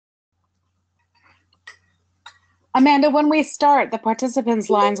Amanda, when we start, the participants'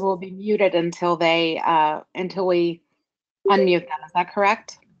 lines will be muted until we unmute them. Is that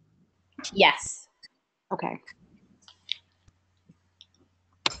correct? Yes. Okay.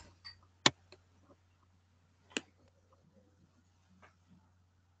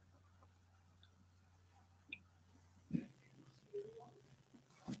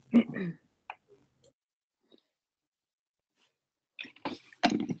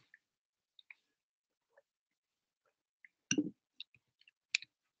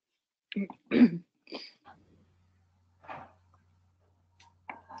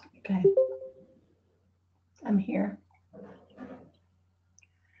 Okay. I'm here.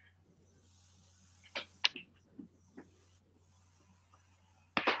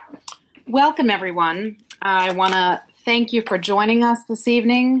 Welcome, everyone. I want to thank you for joining us this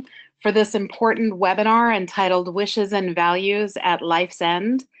evening for this important webinar entitled Wishes and Values at Life's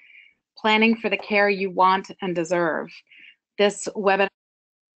End, Planning for the Care You Want and Deserve. This webinar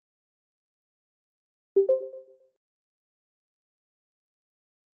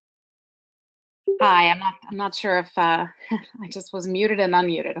Hi, I'm not sure if I just was muted and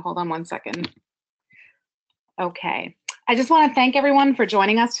unmuted. Hold on one second. Okay. I just want to thank everyone for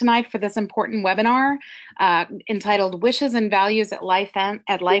joining us tonight for this important webinar entitled Wishes and Values at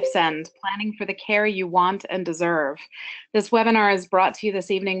Life's End, Planning for the Care You Want and Deserve. This webinar is brought to you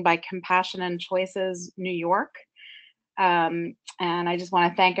this evening by Compassion and Choices New York. And I just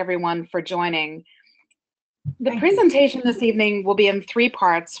want to thank everyone for joining. The presentation this evening will be in 3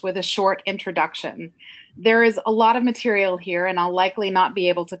 parts with a short introduction. There is a lot of material here, and I'll likely not be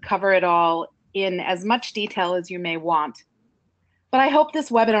able to cover it all in as much detail as you may want. But I hope this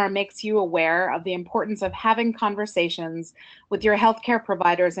webinar makes you aware of the importance of having conversations with your healthcare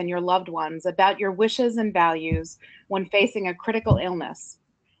providers and your loved ones about your wishes and values when facing a critical illness,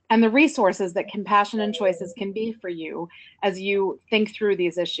 and the resources that Compassion and Choices can be for you as you think through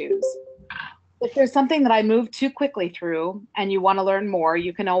these issues. If there's something that I move too quickly through and you want to learn more,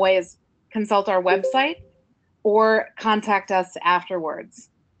 you can always consult our website or contact us afterwards.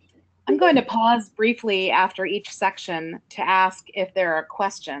 I'm going to pause briefly after each section to ask if there are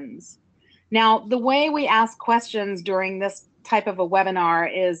questions. Now, the way we ask questions during this type of a webinar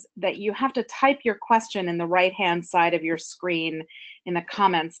is that you have to type your question in the right-hand side of your screen in the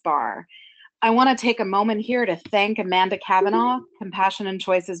comments bar. I want to take a moment here to thank Amanda Kavanaugh, Compassion and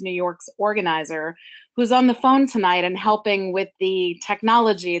Choices New York's organizer, who's on the phone tonight and helping with the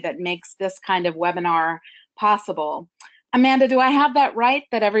technology that makes this kind of webinar possible. Amanda, do I have that right,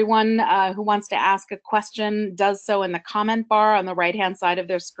 that everyone who wants to ask a question does so in the comment bar on the right-hand side of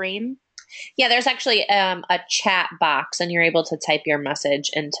their screen? Yeah, there's actually a chat box, and you're able to type your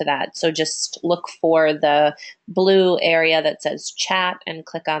message into that. So just look for the blue area that says chat and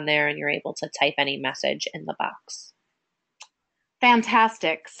click on there, and you're able to type any message in the box.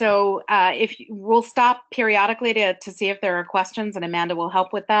 Fantastic. So we'll stop periodically to see if there are questions, and Amanda will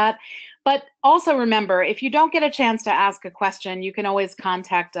help with that. But also remember, if you don't get a chance to ask a question, you can always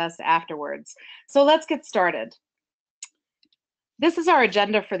contact us afterwards. So let's get started. This is our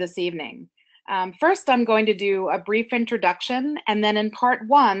agenda for this evening. First, I'm going to do a brief introduction, and then in part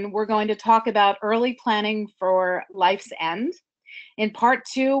 1, we're going to talk about early planning for life's end. In part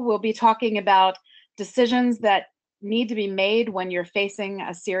 2, we'll be talking about decisions that need to be made when you're facing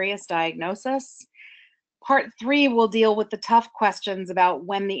a serious diagnosis. Part 3 will deal with the tough questions about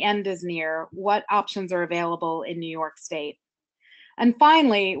when the end is near, what options are available in New York State. And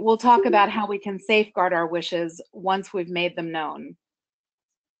finally, we'll talk about how we can safeguard our wishes once we've made them known.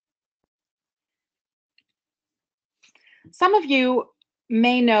 Some of you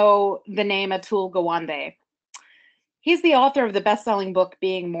may know the name Atul Gawande. He's the author of the best-selling book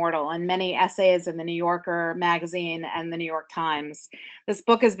Being Mortal and many essays in the New Yorker magazine and the New York Times. This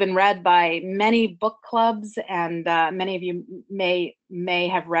book has been read by many book clubs, and many of you may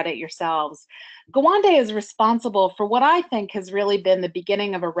have read it yourselves. Gawande is responsible for what I think has really been the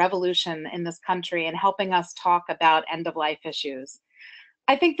beginning of a revolution in this country in helping us talk about end-of-life issues.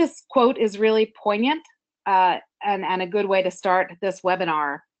 I think this quote is really poignant and a good way to start this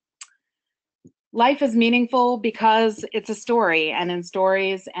webinar. Life is meaningful because it's a story, and in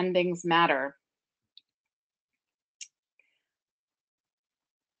stories, endings matter.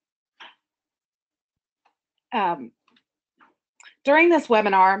 During this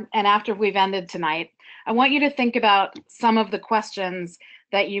webinar, and after we've ended tonight, I want you to think about some of the questions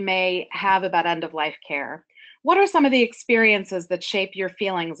that you may have about end-of-life care. What are some of the experiences that shape your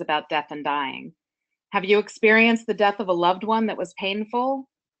feelings about death and dying? Have you experienced the death of a loved one that was painful?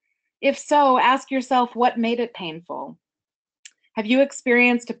 If so, ask yourself what made it painful. Have you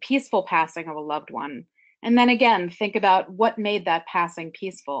experienced a peaceful passing of a loved one? And then again, think about what made that passing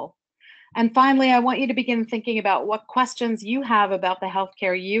peaceful. And finally, I want you to begin thinking about what questions you have about the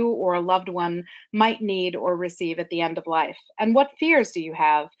healthcare you or a loved one might need or receive at the end of life. And what fears do you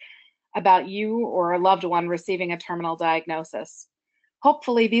have about you or a loved one receiving a terminal diagnosis?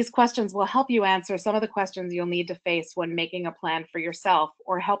 Hopefully, these questions will help you answer some of the questions you'll need to face when making a plan for yourself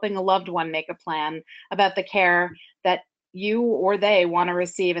or helping a loved one make a plan about the care that you or they want to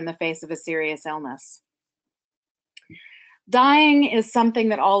receive in the face of a serious illness. Dying is something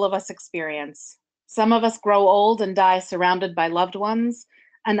that all of us experience. Some of us grow old and die surrounded by loved ones,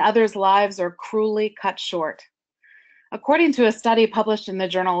 and others' lives are cruelly cut short. According to a study published in the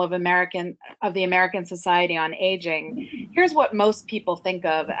Journal of the American Society on Aging, here's what most people think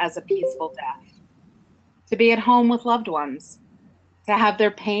of as a peaceful death: to be at home with loved ones, to have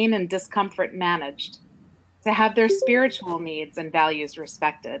their pain and discomfort managed, to have their spiritual needs and values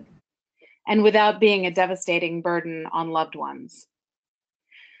respected, and without being a devastating burden on loved ones.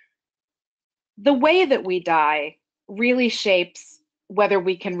 The way that we die really shapes whether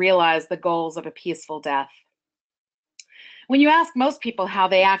we can realize the goals of a peaceful death. When you ask most people how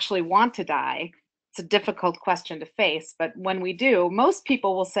they actually want to die, it's a difficult question to face, but when we do, most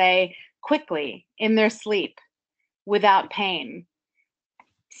people will say quickly, in their sleep, without pain.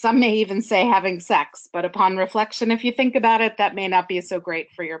 Some may even say having sex, but upon reflection, if you think about it, that may not be so great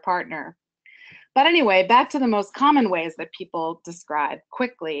for your partner. But anyway, back to the most common ways that people describe: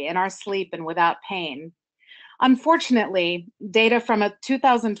 quickly, in our sleep, and without pain. Unfortunately, data from a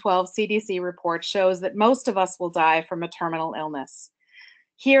 2012 CDC report shows that most of us will die from a terminal illness.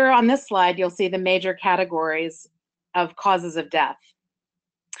 Here on this slide, you'll see the major categories of causes of death.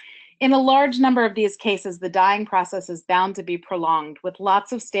 In a large number of these cases, the dying process is bound to be prolonged, with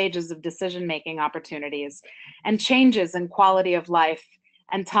lots of stages of decision-making opportunities and changes in quality of life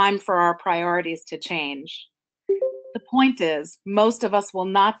and time for our priorities to change. The point is, most of us will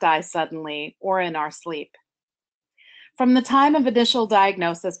not die suddenly or in our sleep. From the time of initial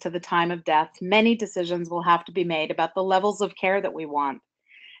diagnosis to the time of death, many decisions will have to be made about the levels of care that we want,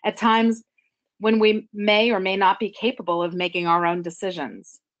 at times when we may or may not be capable of making our own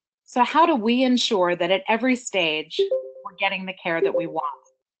decisions. So how do we ensure that at every stage we're getting the care that we want?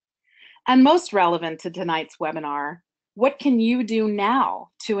 And most relevant to tonight's webinar, what can you do now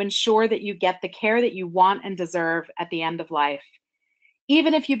to ensure that you get the care that you want and deserve at the end of life,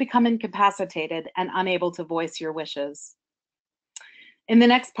 even if you become incapacitated and unable to voice your wishes? In the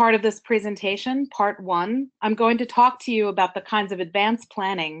next part of this presentation, part 1, I'm going to talk to you about the kinds of advanced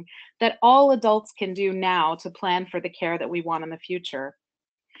planning that all adults can do now to plan for the care that we want in the future.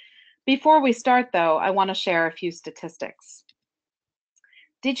 Before we start, though, I want to share a few statistics.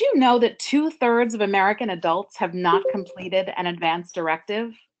 Did you know that 2/3 of American adults have not completed an advance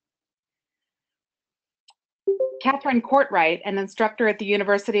directive? Catherine Courtwright, an instructor at the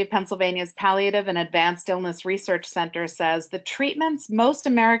University of Pennsylvania's Palliative and Advanced Illness Research Center, says the treatments most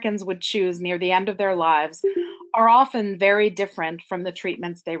Americans would choose near the end of their lives are often very different from the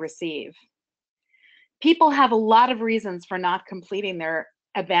treatments they receive. People have a lot of reasons for not completing their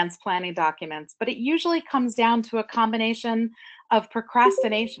advanced planning documents, but it usually comes down to a combination of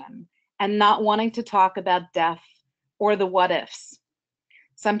procrastination and not wanting to talk about death or the what ifs.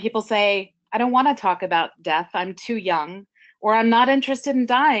 Some people say, I don't want to talk about death, I'm too young, or I'm not interested in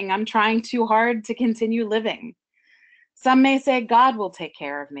dying, I'm trying too hard to continue living. Some may say God will take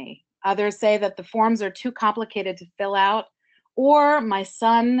care of me. Others say that the forms are too complicated to fill out, or my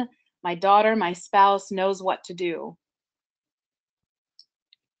son, my daughter, my spouse knows what to do.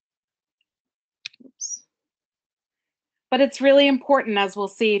 Oops. But it's really important, as we'll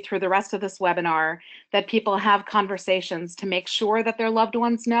see through the rest of this webinar, that people have conversations to make sure that their loved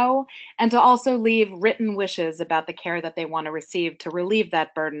ones know, and to also leave written wishes about the care that they want to receive to relieve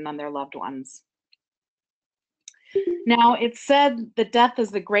that burden on their loved ones. Now, it's said that death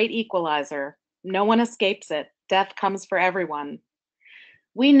is the great equalizer. No one escapes it. Death comes for everyone.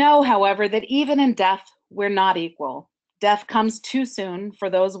 We know, however, that even in death, we're not equal. Death comes too soon for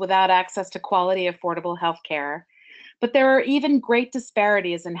those without access to quality, affordable health care. But there are even great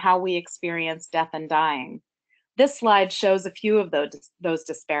disparities in how we experience death and dying. This slide shows a few of those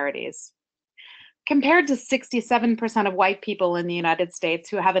disparities. Compared to 67% of white people in the United States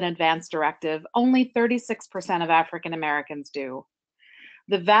who have an advance directive, only 36% of African Americans do.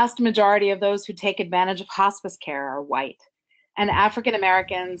 The vast majority of those who take advantage of hospice care are white, and African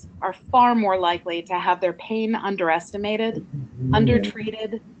Americans are far more likely to have their pain underestimated,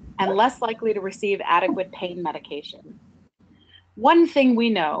 undertreated, and less likely to receive adequate pain medication. One thing we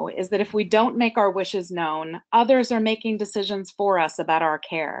know is that if we don't make our wishes known, others are making decisions for us about our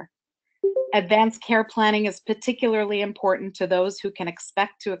care. Advanced care planning is particularly important to those who can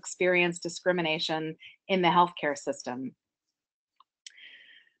expect to experience discrimination in the healthcare system.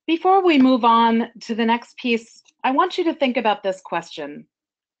 Before we move on to the next piece, I want you to think about this question.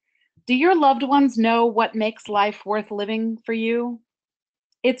 Do your loved ones know what makes life worth living for you?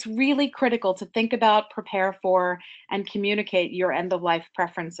 It's really critical to think about, prepare for, and communicate your end-of-life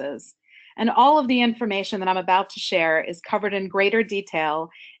preferences. And all of the information that I'm about to share is covered in greater detail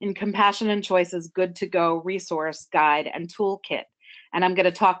in Compassion & Choice's Good to Go resource guide and toolkit. And I'm going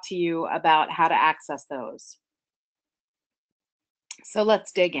to talk to you about how to access those. So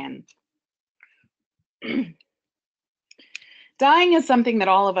let's dig in. Dying is something that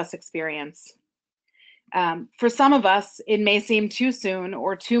all of us experience. For some of us, it may seem too soon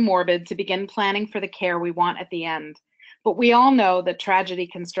or too morbid to begin planning for the care we want at the end, but we all know that tragedy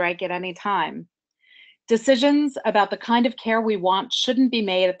can strike at any time. Decisions about the kind of care we want shouldn't be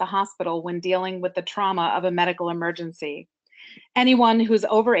made at the hospital when dealing with the trauma of a medical emergency. Anyone who's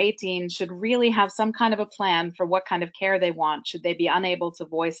over 18 should really have some kind of a plan for what kind of care they want should they be unable to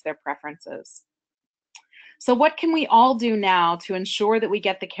voice their preferences. So what can we all do now to ensure that we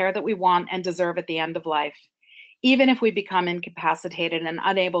get the care that we want and deserve at the end of life, even if we become incapacitated and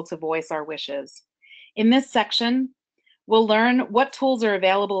unable to voice our wishes? In this section, we'll learn what tools are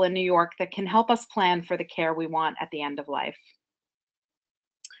available in New York that can help us plan for the care we want at the end of life.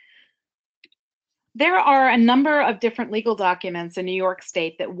 There are a number of different legal documents in New York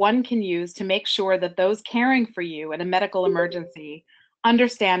State that one can use to make sure that those caring for you in a medical emergency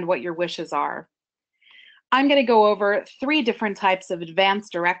understand what your wishes are. I'm going to go over 3 different types of advance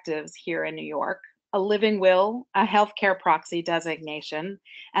directives here in New York: a living will, a healthcare proxy designation,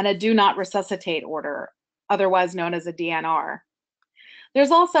 and a do not resuscitate order, otherwise known as a DNR.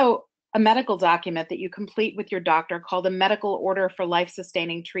 There's also a medical document that you complete with your doctor called a medical order for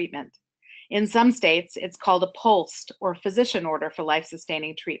life-sustaining treatment. In some states, it's called a POLST, or physician order for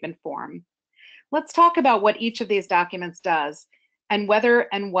life-sustaining treatment form. Let's talk about what each of these documents does and whether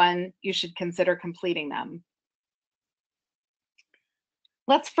and when you should consider completing them.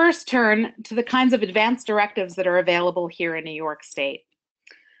 Let's first turn to the kinds of advance directives that are available here in New York State.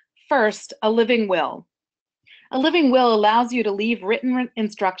 First, a living will. A living will allows you to leave written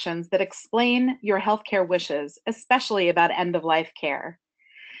instructions that explain your healthcare wishes, especially about end-of-life care.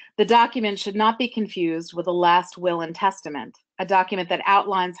 The document should not be confused with a last will and testament, a document that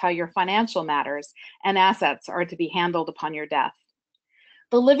outlines how your financial matters and assets are to be handled upon your death.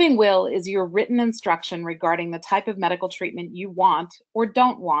 The living will is your written instruction regarding the type of medical treatment you want or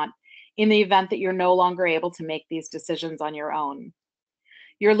don't want in the event that you're no longer able to make these decisions on your own.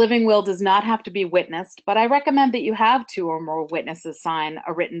 Your living will does not have to be witnessed, but I recommend that you have 2 or more witnesses sign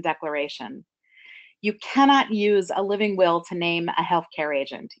a written declaration. You cannot use a living will to name a healthcare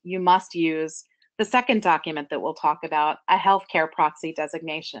agent. You must use the second document that we'll talk about, a healthcare proxy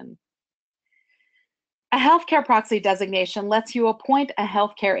designation. A healthcare proxy designation lets you appoint a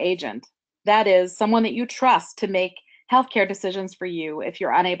healthcare agent, that is, someone that you trust to make healthcare decisions for you if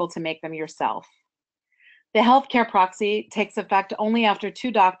you're unable to make them yourself. The healthcare proxy takes effect only after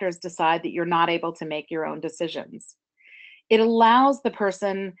 2 doctors decide that you're not able to make your own decisions. It allows the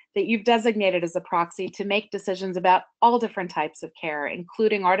person that you've designated as a proxy to make decisions about all different types of care,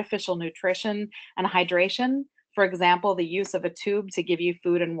 including artificial nutrition and hydration, for example, the use of a tube to give you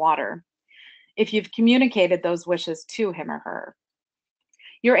food and water, if you've communicated those wishes to him or her.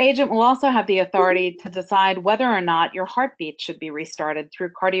 Your agent will also have the authority to decide whether or not your heartbeat should be restarted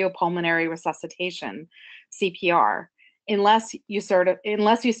through cardiopulmonary resuscitation, CPR, unless you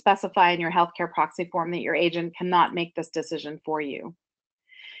specify in your healthcare proxy form that your agent cannot make this decision for you.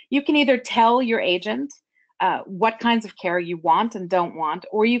 You can either tell your agent what kinds of care you want and don't want,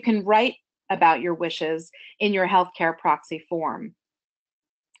 or you can write about your wishes in your healthcare proxy form.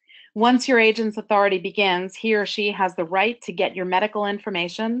 Once your agent's authority begins, he or she has the right to get your medical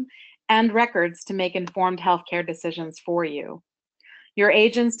information and records to make informed healthcare decisions for you. Your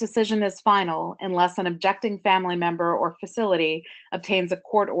agent's decision is final unless an objecting family member or facility obtains a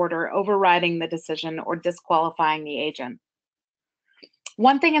court order overriding the decision or disqualifying the agent.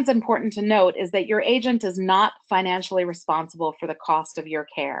 One thing that's important to note is that your agent is not financially responsible for the cost of your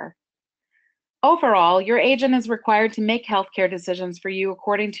care. Overall, your agent is required to make healthcare decisions for you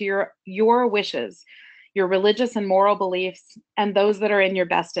according to your wishes, your religious and moral beliefs, and those that are in your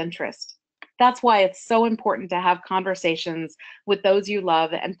best interest. That's why it's so important to have conversations with those you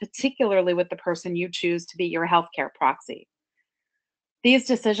love, and particularly with the person you choose to be your healthcare proxy. These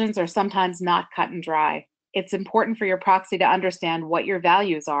decisions are sometimes not cut and dry. It's important for your proxy to understand what your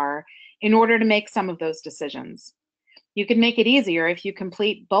values are in order to make some of those decisions. You can make it easier if you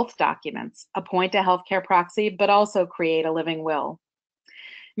complete both documents, appoint a healthcare proxy, but also create a living will.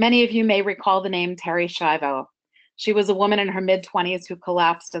 Many of you may recall the name Terri Schiavo. She was a woman in her mid-20s who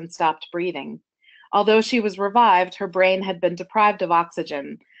collapsed and stopped breathing. Although she was revived, her brain had been deprived of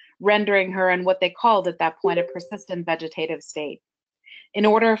oxygen, rendering her in what they called at that point a persistent vegetative state. In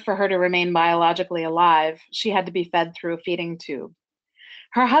order for her to remain biologically alive, she had to be fed through a feeding tube.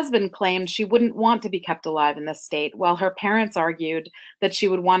 Her husband claimed she wouldn't want to be kept alive in this state, while her parents argued that she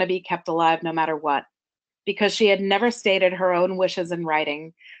would want to be kept alive no matter what. Because she had never stated her own wishes in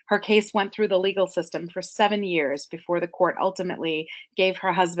writing, her case went through the legal system for 7 years before the court ultimately gave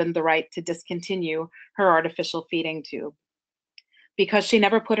her husband the right to discontinue her artificial feeding tube. Because she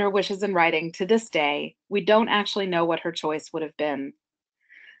never put her wishes in writing, to this day, we don't actually know what her choice would have been.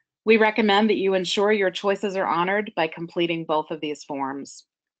 We recommend that you ensure your choices are honored by completing both of these forms.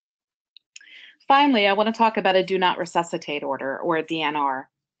 Finally, I want to talk about a do not resuscitate order, or a DNR.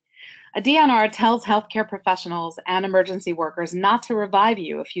 A DNR tells healthcare professionals and emergency workers not to revive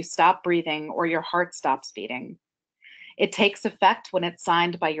you if you stop breathing or your heart stops beating. It takes effect when it's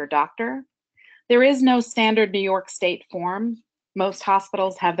signed by your doctor. There is no standard New York State form. Most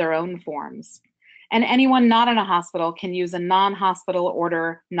hospitals have their own forms. And anyone not in a hospital can use a non-hospital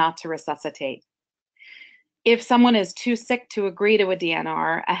order not to resuscitate. If someone is too sick to agree to a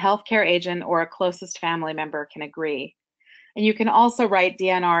DNR, a healthcare agent or a closest family member can agree. And you can also write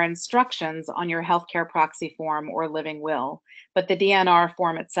DNR instructions on your healthcare proxy form or living will, but the DNR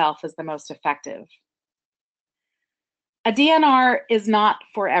form itself is the most effective. A DNR is not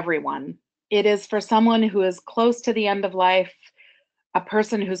for everyone. It is for someone who is close to the end of life, a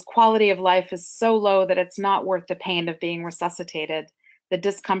person whose quality of life is so low that it's not worth the pain of being resuscitated, the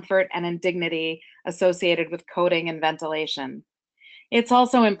discomfort and indignity associated with coding and ventilation. It's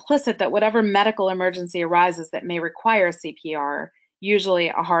also implicit that whatever medical emergency arises that may require CPR, usually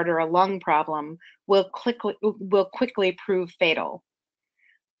a heart or a lung problem, will quickly prove fatal.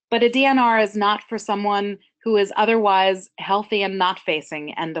 But a DNR is not for someone who is otherwise healthy and not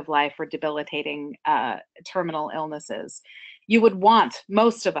facing end of life or debilitating terminal illnesses. You would want,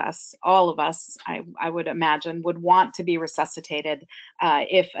 most of us, all of us, I would imagine, would want to be resuscitated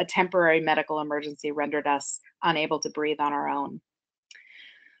if a temporary medical emergency rendered us unable to breathe on our own.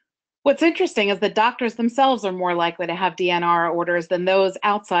 What's interesting is that doctors themselves are more likely to have DNR orders than those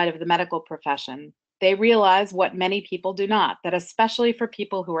outside of the medical profession. They realize what many people do not, that especially for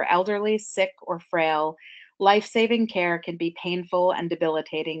people who are elderly, sick, or frail, life-saving care can be painful and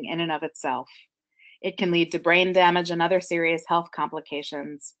debilitating in and of itself. It can lead to brain damage and other serious health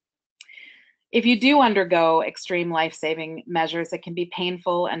complications. If you do undergo extreme life-saving measures, it can be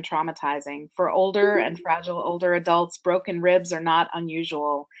painful and traumatizing. For older and fragile older adults, broken ribs are not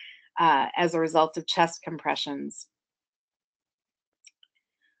unusual as a result of chest compressions.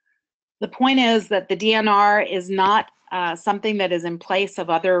 The point is that the DNR is not something that is in place of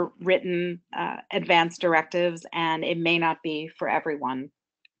other written advance directives, and it may not be for everyone.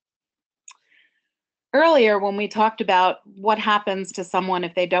 Earlier, when we talked about what happens to someone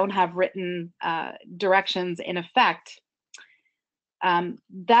if they don't have written directions in effect,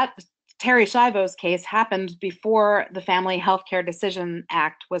 that Terri Schiavo's case happened before the Family Healthcare Decision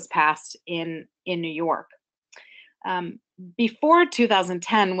Act was passed in New York. Before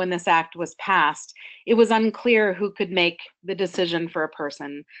 2010, when this act was passed, it was unclear who could make the decision for a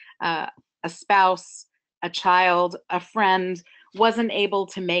person. A spouse, a child, a friend wasn't able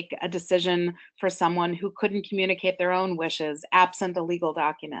to make a decision for someone who couldn't communicate their own wishes absent a legal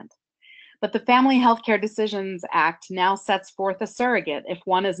document. But the Family Healthcare Decisions Act now sets forth a surrogate if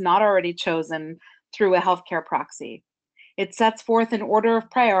one is not already chosen through a healthcare proxy. It sets forth in order of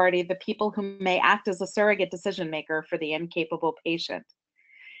priority the people who may act as a surrogate decision maker for the incapable patient.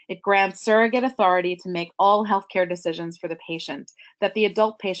 It grants surrogate authority to make all healthcare decisions for the patient that the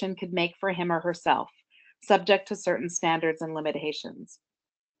adult patient could make for him or herself, subject to certain standards and limitations.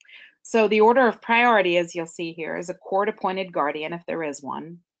 So the order of priority, as you'll see here, is a court-appointed guardian, if there is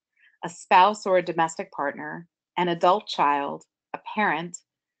one, a spouse or a domestic partner, an adult child, a parent,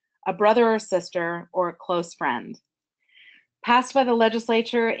 a brother or sister, or a close friend. Passed by the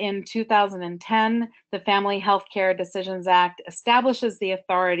legislature in 2010, the Family Healthcare Decisions Act establishes the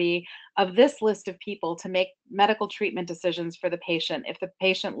authority of this list of people to make medical treatment decisions for the patient if the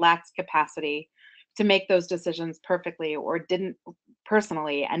patient lacks capacity to make those decisions perfectly or didn't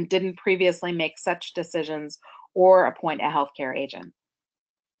personally and didn't previously make such decisions or appoint a healthcare agent.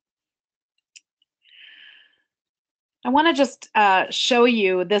 I want to just show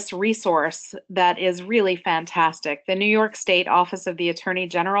you this resource that is really fantastic. The New York State Office of the Attorney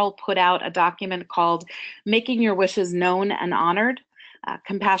General put out a document called Making Your Wishes Known and Honored.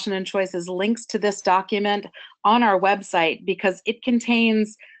 Compassion and Choices links to this document on our website because it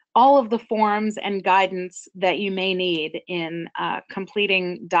contains all of the forms and guidance that you may need in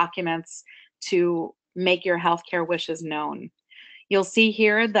completing documents to make your healthcare wishes known. You'll see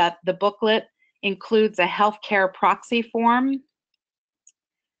here that the booklet includes a healthcare proxy form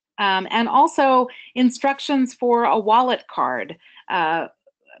and also instructions for a wallet card.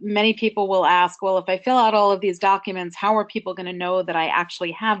 Many people will ask, well, if I fill out all of these documents, how are people going to know that I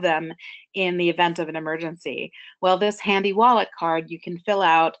actually have them in the event of an emergency? Well, this handy wallet card you can fill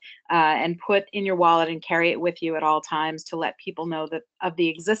out and put in your wallet and carry it with you at all times to let people know that of the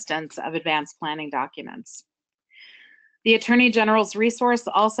existence of advanced planning documents. The Attorney General's resource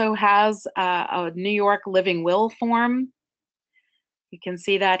also has a New York Living Will form. You can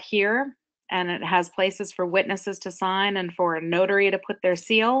see that here, and it has places for witnesses to sign and for a notary to put their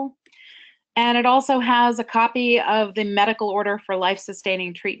seal. And it also has a copy of the medical order for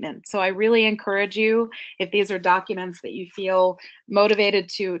life-sustaining treatment. So I really encourage you, if these are documents that you feel motivated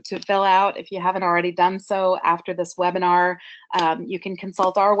to fill out, if you haven't already done so after this webinar, you can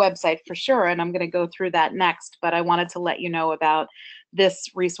consult our website for sure, and I'm going to go through that next, but I wanted to let you know about this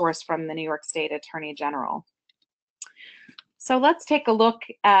resource from the New York State Attorney General. So let's take a look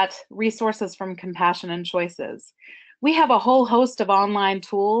at resources from Compassion and Choices. We have a whole host of online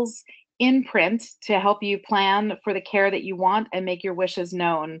tools in print to help you plan for the care that you want and make your wishes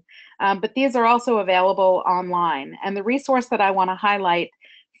known. But these are also available online. And the resource that I want to highlight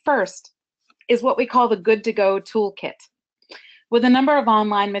first is what we call the Good to Go Toolkit. With a number of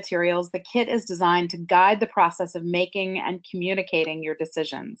online materials, the kit is designed to guide the process of making and communicating your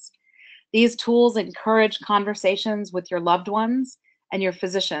decisions. These tools encourage conversations with your loved ones and your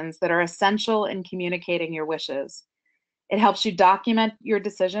physicians that are essential in communicating your wishes. It helps you document your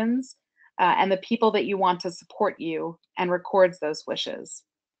decisions and the people that you want to support you and records those wishes.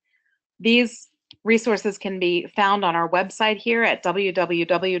 These resources can be found on our website here at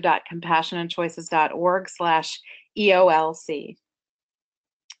www.compassionandchoices.org/EOLC.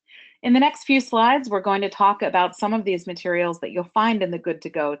 In the next few slides, we're going to talk about some of these materials that you'll find in the Good to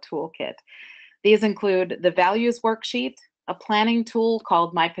Go Toolkit. These include the Values Worksheet, a planning tool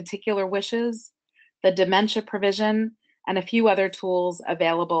called My Particular Wishes, the Dementia Provision, and a few other tools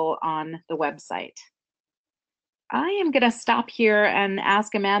available on the website. I am going to stop here and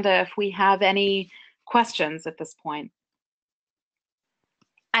ask Amanda if we have any questions at this point.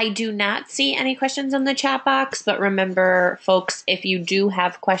 I do not see any questions in the chat box, but remember, folks, if you do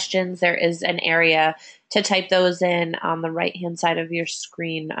have questions, there is an area to type those in on the right-hand side of your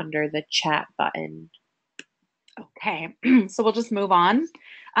screen under the chat button. Okay, so we'll just move on.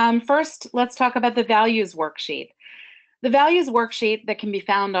 First, let's talk about the Values Worksheet. The Values Worksheet that can be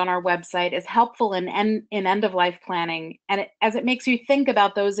found on our website is helpful in end-of-life planning, and as it makes you think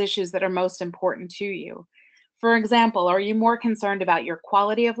about those issues that are most important to you. For example, are you more concerned about your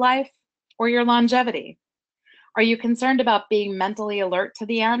quality of life or your longevity? Are you concerned about being mentally alert to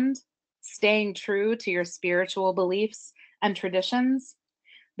the end, staying true to your spiritual beliefs and traditions?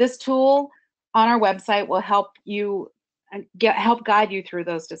 This tool on our website will help guide you through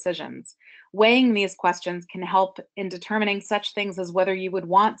those decisions. Weighing these questions can help in determining such things as whether you would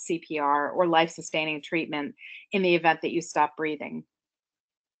want CPR or life-sustaining treatment in the event that you stop breathing.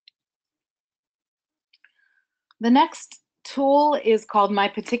 The next tool is called My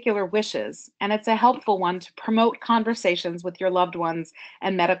Particular Wishes, and it's a helpful one to promote conversations with your loved ones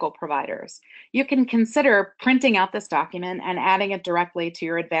and medical providers. You can consider printing out this document and adding it directly to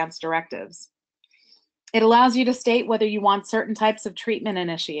your advance directives. It allows you to state whether you want certain types of treatment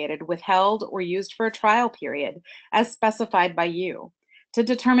initiated, withheld, or used for a trial period, as specified by you, to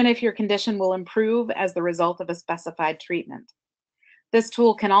determine if your condition will improve as the result of a specified treatment. This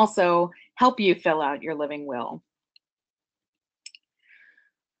tool can also help you fill out your living will.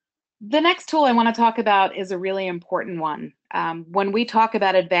 The next tool I want to talk about is a really important one. When we talk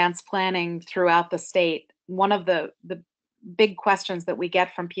about advanced planning throughout the state, one of the big questions that we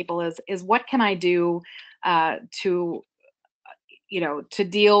get from people is what can I do to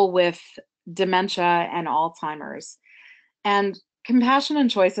deal with dementia and Alzheimer's? And Compassion and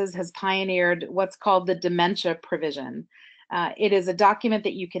Choices has pioneered what's called the Dementia Provision. It is a document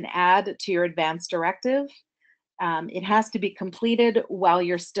that you can add to your advance directive. It has to be completed while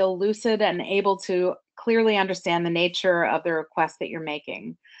you're still lucid and able to clearly understand the nature of the request that you're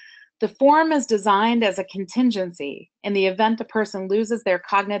making. The form is designed as a contingency in the event the person loses their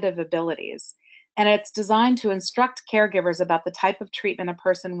cognitive abilities. and it's designed to instruct caregivers about the type of treatment a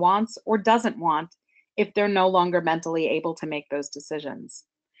person wants or doesn't want if they're no longer mentally able to make those decisions.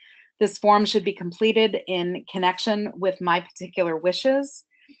 This form should be completed in connection with my particular wishes.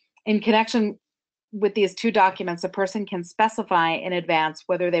 In connection with these two documents, a person can specify in advance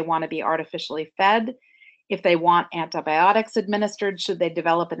whether they want to be artificially fed, if they want antibiotics administered should they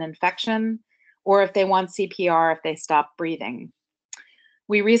develop an infection, or if they want CPR if they stop breathing.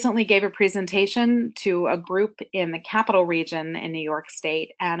 We recently gave a presentation to a group in the Capital Region in New York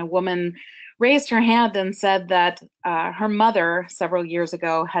State, and a woman raised her hand and said that her mother several years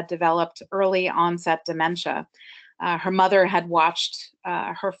ago had developed early onset dementia. Her mother had watched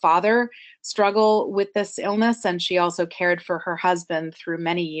her father struggle with this illness, and she also cared for her husband through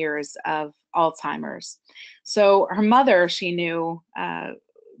many years of Alzheimer's. So her mother, she knew,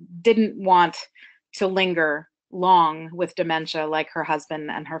 didn't want to linger long with dementia like her husband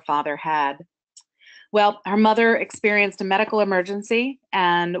and her father had. Well, her mother experienced a medical emergency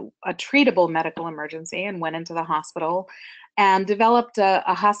and a treatable medical emergency and went into the hospital and developed a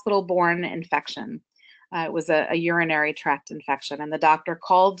hospital-borne infection. It was a urinary tract infection, and the doctor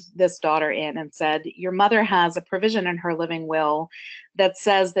called this daughter in and said, your mother has a provision in her living will that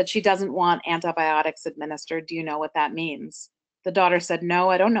says that she doesn't want antibiotics administered. Do you know what that means? The daughter said, no,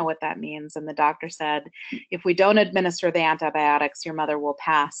 I don't know what that means. And the doctor said, if we don't administer the antibiotics, your mother will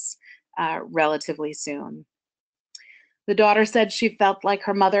pass relatively soon. The daughter said she felt like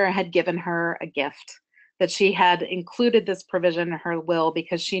her mother had given her a gift, that she had included this provision in her will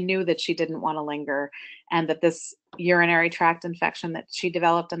because she knew that she didn't want to linger, and that this urinary tract infection that she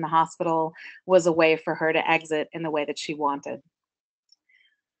developed in the hospital was a way for her to exit in the way that she wanted.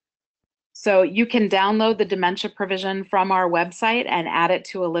 So you can download the dementia provision from our website and add it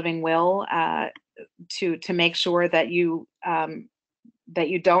to a living will to make sure that you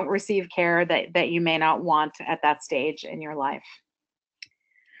don't receive care that you may not want at that stage in your life.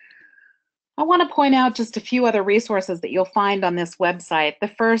 I want to point out just a few other resources that you'll find on this website. The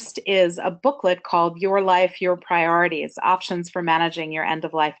first is a booklet called Your Life, Your Priorities, Options for Managing Your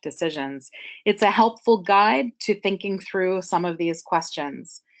End-of-Life Decisions. It's a helpful guide to thinking through some of these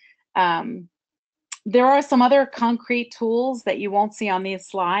questions. There are some other concrete tools that you won't see on these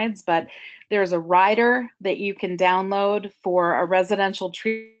slides, but there's a rider that you can download for a residential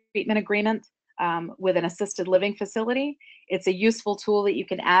treatment agreement with an assisted living facility. It's a useful tool that you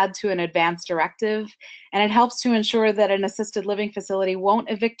can add to an advance directive, and it helps to ensure that an assisted living facility won't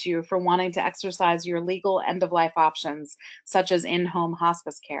evict you for wanting to exercise your legal end-of-life options, such as in-home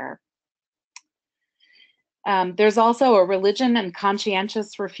hospice care. There's also a religion and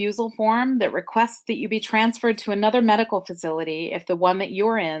conscientious refusal form that requests that you be transferred to another medical facility if the one that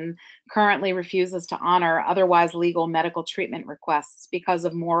you're in currently refuses to honor otherwise legal medical treatment requests because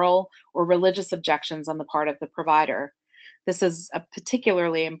of moral or religious objections on the part of the provider. This is a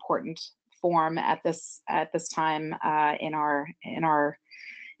particularly important form at this time in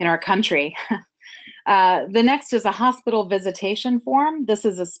our country. The next is a hospital visitation form. This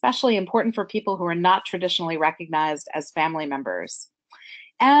is especially important for people who are not traditionally recognized as family members.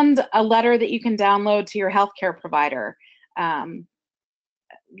 And a letter that you can download to your healthcare provider.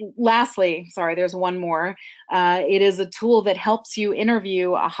 Lastly, sorry, there's one more. It is a tool that helps you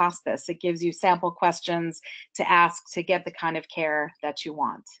interview a hospice. It gives you sample questions to ask to get the kind of care that you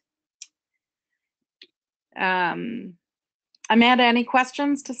want. Amanda, any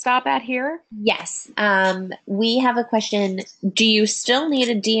questions to stop at here? Yes. We have a question. Do you still need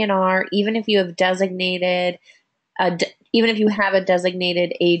a DNR even if you have designated, even if you have a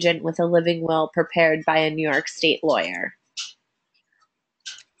designated agent with a living will prepared by a New York State lawyer?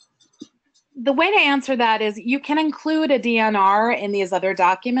 The way to answer that is you can include a DNR in these other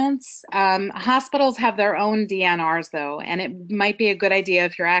documents. Hospitals have their own DNRs though, and it might be a good idea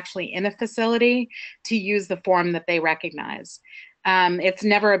if you're actually in a facility to use the form that they recognize. It's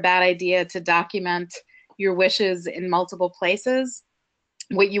never a bad idea to document your wishes in multiple places.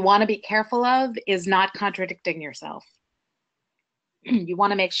 What you want to be careful of is not contradicting yourself. You want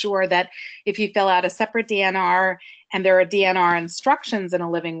to make sure that if you fill out a separate DNR and there are DNR instructions in a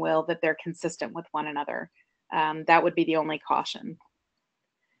living will, that they're consistent with one another. That would be the only caution.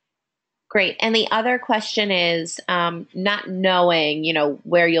 Great. And the other question is, not knowing,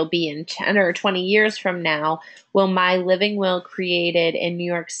 where you'll be in 10 or 20 years from now, will my living will created in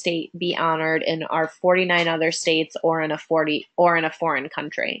New York State be honored in our 49 other states or in a foreign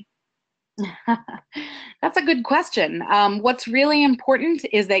country? That's a good question. What's really important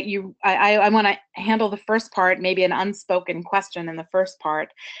is that I want to handle the first part, maybe an unspoken question in the first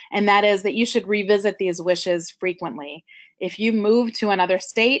part, and that is that you should revisit these wishes frequently. If you move to another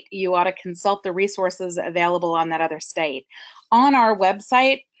state, you ought to consult the resources available on that other state. On our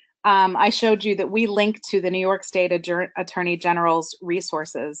website, I showed you that we link to the New York State Attorney General's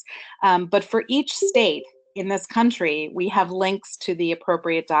resources. But for each state in this country, we have links to the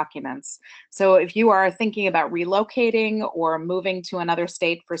appropriate documents. So if you are thinking about relocating or moving to another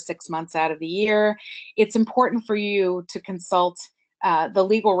state for 6 months out of the year, it's important for you to consult the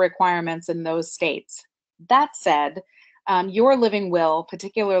legal requirements in those states. That said, your living will,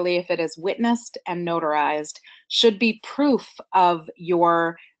 particularly if it is witnessed and notarized, should be proof of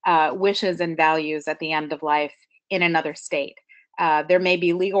your wishes and values at the end of life in another state. There may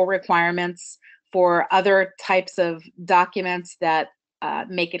be legal requirements for other types of documents that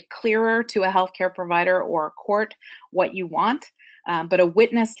make it clearer to a healthcare provider or a court what you want, but a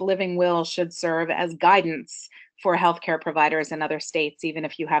witnessed living will should serve as guidance for healthcare providers in other states, even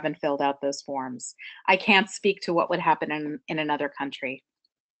if you haven't filled out those forms. I can't speak to what would happen in another country.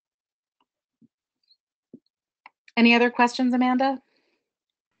 Any other questions, Amanda?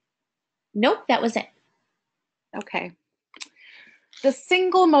 Nope, that was it. Okay. The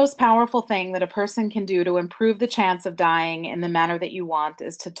single most powerful thing that a person can do to improve the chance of dying in the manner that you want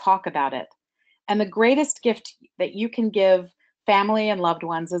is to talk about it. And the greatest gift that you can give family and loved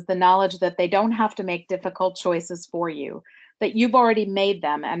ones is the knowledge that they don't have to make difficult choices for you, that you've already made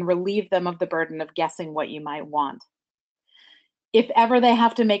them and relieved them of the burden of guessing what you might want. If ever they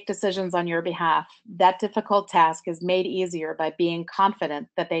have to make decisions on your behalf, that difficult task is made easier by being confident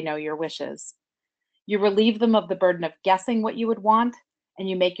that they know your wishes. You relieve them of the burden of guessing what you would want, and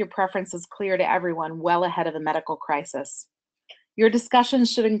you make your preferences clear to everyone well ahead of a medical crisis. Your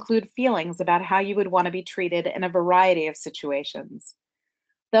discussions should include feelings about how you would want to be treated in a variety of situations.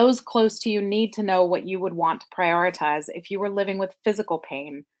 Those close to you need to know what you would want to prioritize if you were living with physical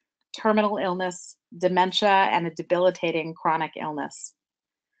pain, terminal illness, dementia, and a debilitating chronic illness.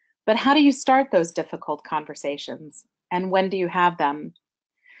 But how do you start those difficult conversations? And when do you have them?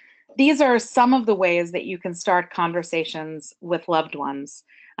 These are some of the ways that you can start conversations with loved ones.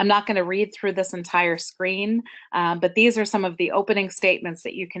 I'm not going to read through this entire screen, but these are some of the opening statements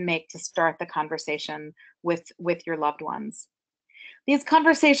that you can make to start the conversation with your loved ones. These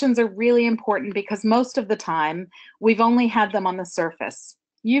conversations are really important because most of the time, we've only had them on the surface.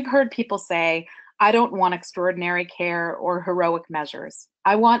 You've heard people say, I don't want extraordinary care or heroic measures.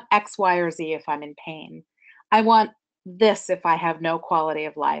 I want X, Y, or Z if I'm in pain. I want this if I have no quality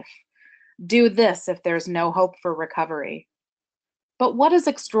of life. Do this if there's no hope for recovery. But what does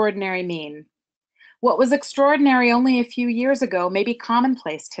extraordinary mean? What was extraordinary only a few years ago may be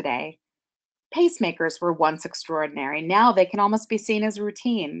commonplace today. Pacemakers were once extraordinary. Now they can almost be seen as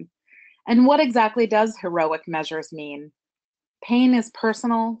routine. And what exactly does heroic measures mean? Pain is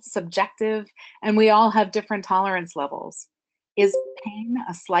personal, subjective, and we all have different tolerance levels. Is pain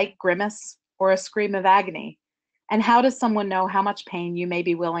a slight grimace or a scream of agony? And how does someone know how much pain you may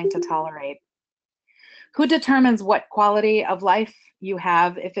be willing to tolerate? Who determines what quality of life you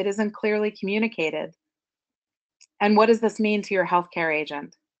have if it isn't clearly communicated? And what does this mean to your healthcare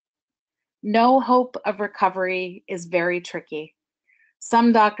agent? No hope of recovery is very tricky.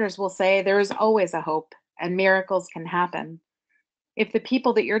 Some doctors will say there is always a hope and miracles can happen. If the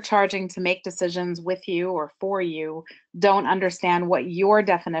people that you're charging to make decisions with you or for you don't understand what your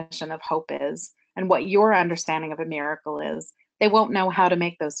definition of hope is and what your understanding of a miracle is, they won't know how to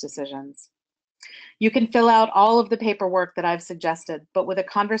make those decisions. You can fill out all of the paperwork that I've suggested, but without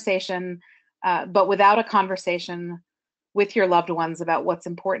a conversation with your loved ones about what's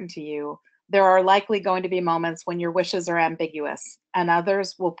important to you, there are likely going to be moments when your wishes are ambiguous and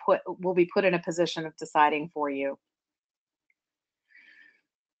others will be put in a position of deciding for you.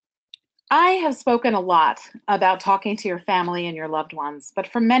 I have spoken a lot about talking to your family and your loved ones, but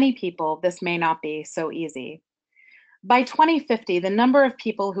for many people, this may not be so easy. By 2050, the number of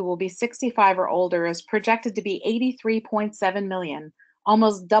people who will be 65 or older is projected to be 83.7 million,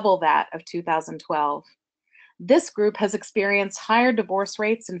 almost double that of 2012. This group has experienced higher divorce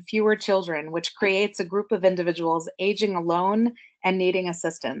rates and fewer children, which creates a group of individuals aging alone and needing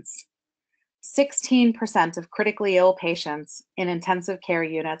assistance. 16% of critically ill patients in intensive care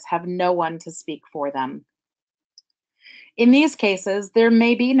units have no one to speak for them. In these cases, there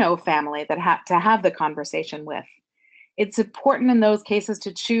may be no family to have the conversation with. It's important in those cases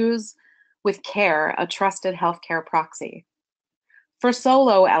to choose with care a trusted healthcare proxy. For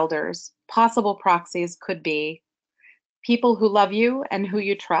solo elders, possible proxies could be people who love you and who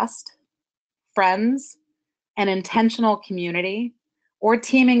you trust, friends, an intentional community, or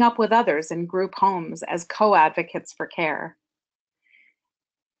teaming up with others in group homes as co-advocates for care.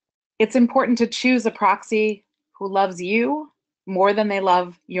 It's important to choose a proxy who loves you more than they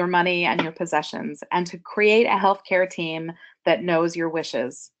love your money and your possessions, and to create a healthcare team that knows your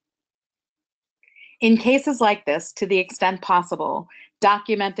wishes. In cases like this, to the extent possible,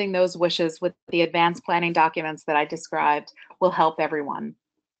 documenting those wishes with the advanced planning documents that I described will help everyone.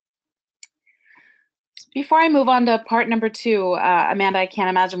 Before I move on to part number 2, Amanda, I can't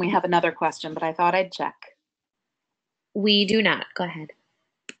imagine we have another question, but I thought I'd check. We do not. Go ahead.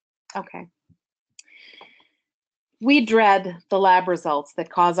 Okay. We dread the lab results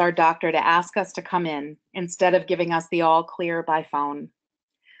that cause our doctor to ask us to come in instead of giving us the all clear by phone.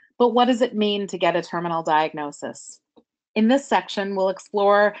 But what does it mean to get a terminal diagnosis? In this section, we'll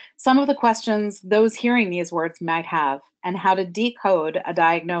explore some of the questions those hearing these words might have and how to decode a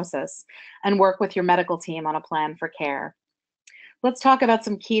diagnosis and work with your medical team on a plan for care. Let's talk about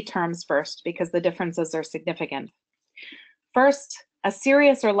some key terms first because the differences are significant. First, a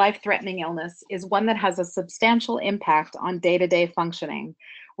serious or life-threatening illness is one that has a substantial impact on day-to-day functioning,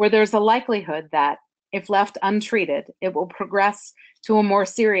 where there's a likelihood that, if left untreated, it will progress to a more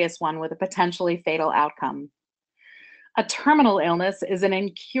serious one with a potentially fatal outcome. A terminal illness is an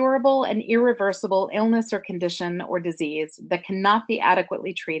incurable and irreversible illness or condition or disease that cannot be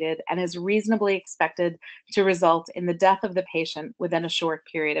adequately treated and is reasonably expected to result in the death of the patient within a short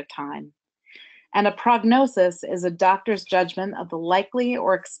period of time. And a prognosis is a doctor's judgment of the likely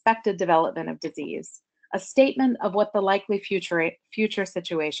or expected development of disease, a statement of what the likely future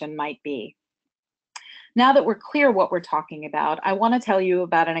situation might be. Now that we're clear what we're talking about, I want to tell you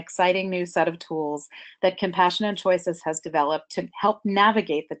about an exciting new set of tools that Compassionate Choices has developed to help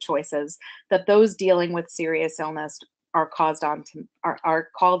navigate the choices that those dealing with serious illness are called on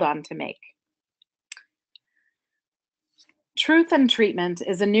to make. Truth and Treatment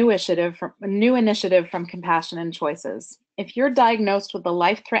is a new initiative from Compassionate Choices. If you're diagnosed with a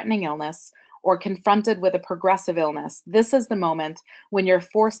life-threatening illness or confronted with a progressive illness, this is the moment when you're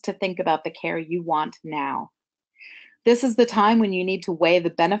forced to think about the care you want now. This is the time when you need to weigh the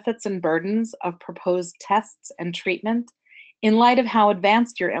benefits and burdens of proposed tests and treatment in light of how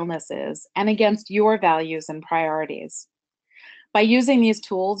advanced your illness is and against your values and priorities. By using these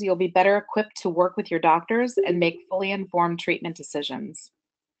tools, you'll be better equipped to work with your doctors and make fully informed treatment decisions.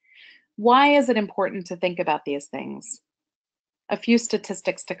 Why is it important to think about these things? A few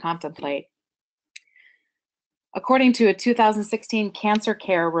statistics to contemplate. According to a 2016 Cancer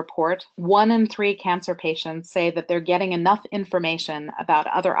Care report, 1 in 3 cancer patients say that they're getting enough information about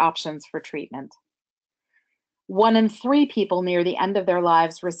other options for treatment. 1 in 3 people near the end of their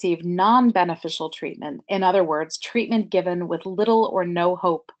lives receive non-beneficial treatment. In other words, treatment given with little or no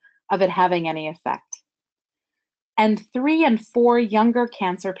hope of it having any effect. And 3 in 4 younger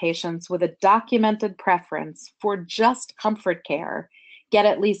cancer patients with a documented preference for just comfort care get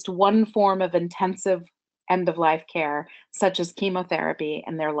at least one form of intensive end-of-life care, such as chemotherapy,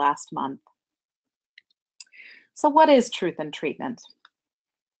 in their last month. So what is Truth and Treatment?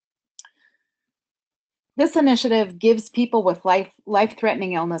 This initiative gives people with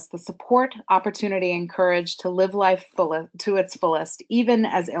life-threatening illness the support, opportunity, and courage to live life to its fullest, even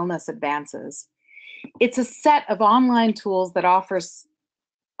as illness advances. It's a set of online tools that offers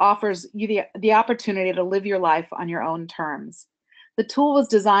you the opportunity to live your life on your own terms. The tool was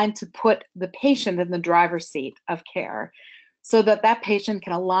designed to put the patient in the driver's seat of care so that that patient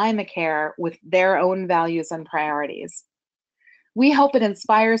can align the care with their own values and priorities. We hope it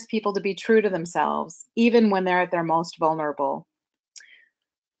inspires people to be true to themselves, even when they're at their most vulnerable.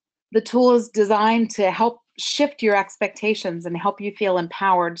 The tool is designed to help shift your expectations and help you feel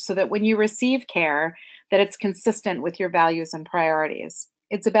empowered so that when you receive care, that it's consistent with your values and priorities.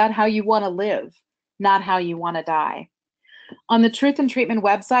 It's about how you want to live, not how you want to die. On the Truth and Treatment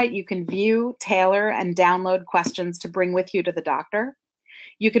website, you can view, tailor, and download questions to bring with you to the doctor.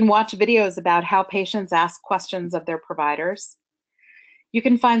 You can watch videos about how patients ask questions of their providers. You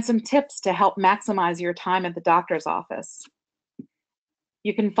can find some tips to help maximize your time at the doctor's office.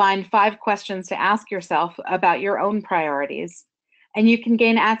 You can find 5 questions to ask yourself about your own priorities, and you can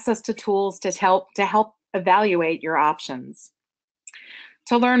gain access to tools to help evaluate your options.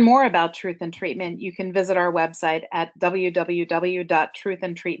 To learn more about Truth and Treatment, you can visit our website at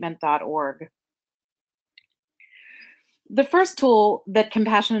www.truthandtreatment.org. The first tool that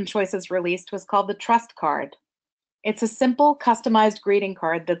Compassionate Choices released was called the Trust Card. It's a simple, customized greeting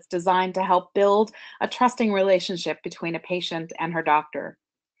card that's designed to help build a trusting relationship between a patient and her doctor.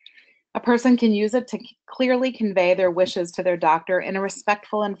 A person can use it to clearly convey their wishes to their doctor in a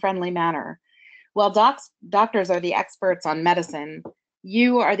respectful and friendly manner. While doctors are the experts on medicine,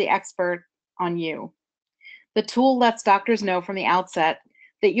 you are the expert on you. The tool lets doctors know from the outset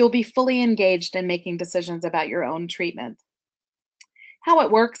that you'll be fully engaged in making decisions about your own treatment. How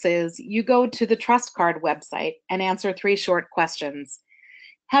it works is you go to the Trust Card website and answer 3 short questions.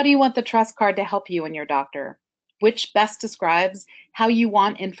 How do you want the Trust Card to help you and your doctor? Which best describes how you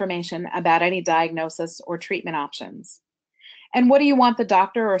want information about any diagnosis or treatment options? And what do you want the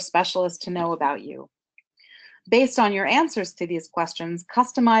doctor or specialist to know about you? Based on your answers to these questions,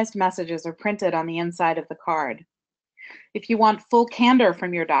 customized messages are printed on the inside of the card. If you want full candor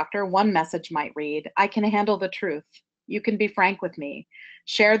from your doctor, one message might read, "I can handle the truth. You can be frank with me.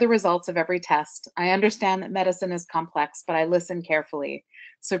 Share the results of every test. I understand that medicine is complex, but I listen carefully.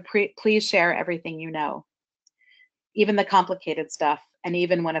 So please share everything you know. Even the complicated stuff, and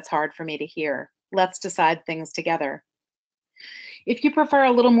even when it's hard for me to hear. Let's decide things together." If you prefer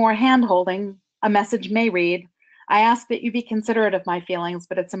a little more hand-holding, a message may read, "I ask that you be considerate of my feelings,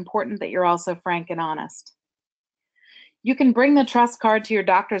 but it's important that you're also frank and honest." You can bring the Trust Card to your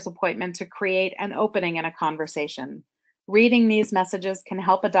doctor's appointment to create an opening in a conversation. Reading these messages can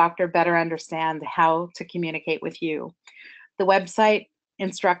help a doctor better understand how to communicate with you. The website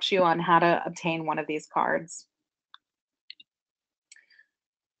instructs you on how to obtain one of these cards.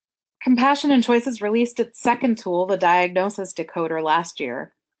 Compassion and Choices released its second tool, the Diagnosis Decoder, last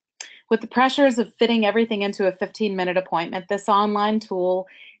year. With the pressures of fitting everything into a 15-minute appointment, this online tool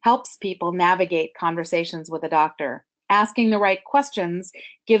helps people navigate conversations with a doctor. Asking the right questions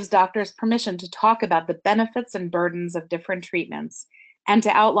gives doctors permission to talk about the benefits and burdens of different treatments and to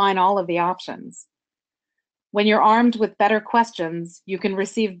outline all of the options. When you're armed with better questions, you can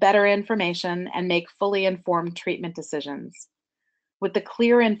receive better information and make fully informed treatment decisions. With the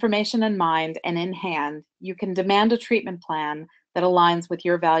clear information in mind and in hand, you can demand a treatment plan that aligns with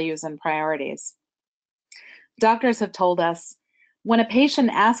your values and priorities. Doctors have told us, when a patient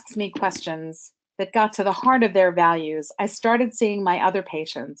asks me questions that got to the heart of their values, I started seeing my other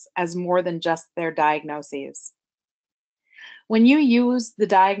patients as more than just their diagnoses. When you use the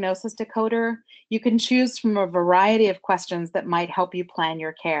Diagnosis Decoder, you can choose from a variety of questions that might help you plan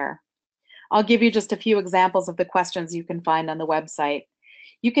your care. I'll give you just a few examples of the questions you can find on the website.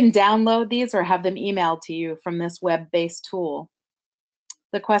 You can download these or have them emailed to you from this web-based tool.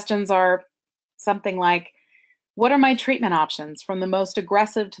 The questions are something like, what are my treatment options from the most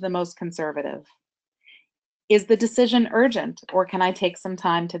aggressive to the most conservative? Is the decision urgent, or can I take some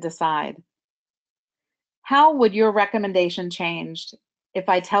time to decide? How would your recommendation change if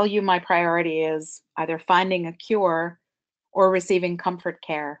I tell you my priority is either finding a cure or receiving comfort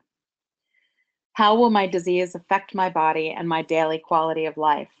care? How will my disease affect my body and my daily quality of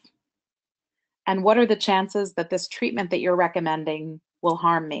life? And what are the chances that this treatment that you're recommending will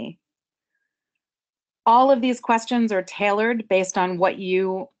harm me? All of these questions are tailored based on what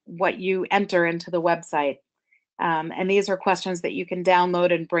you enter into the website. And these are questions that you can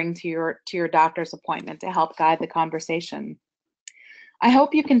download and bring to your doctor's appointment to help guide the conversation. I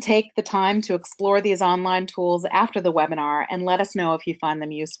hope you can take the time to explore these online tools after the webinar and let us know if you find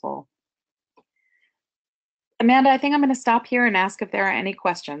them useful. Amanda, I think I'm going to stop here and ask if there are any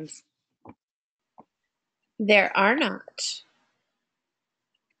questions. There are not.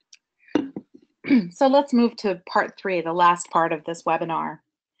 So let's move to part 3, the last part of this webinar,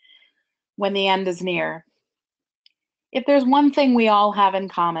 when the end is near. If there's one thing we all have in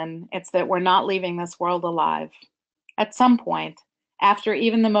common, it's that we're not leaving this world alive. At some point, after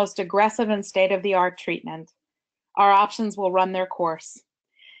even the most aggressive and state-of-the-art treatment, our options will run their course.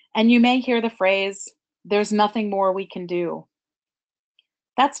 And you may hear the phrase, "There's nothing more we can do."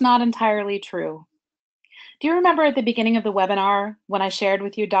 That's not entirely true. Do you remember at the beginning of the webinar when I shared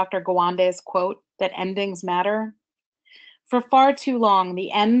with you Dr. Gawande's quote that endings matter? For far too long,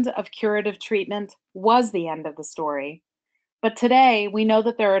 the end of curative treatment was the end of the story. But today, we know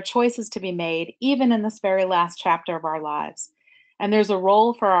that there are choices to be made, even in this very last chapter of our lives. And there's a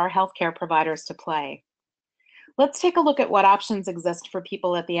role for our healthcare providers to play. Let's take a look at what options exist for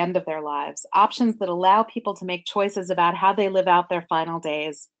people at the end of their lives, options that allow people to make choices about how they live out their final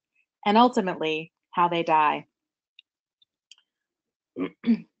days, and ultimately, how they die.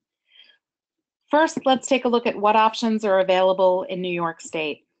 First, let's take a look at what options are available in New York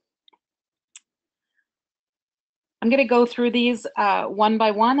State. I'm going to go through these one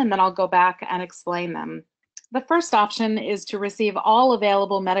by one, and then I'll go back and explain them. The first option is to receive all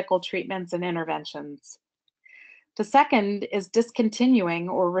available medical treatments and interventions. The second is discontinuing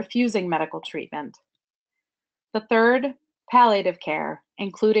or refusing medical treatment. The third, palliative care,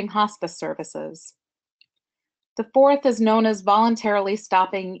 including hospice services. The fourth is known as voluntarily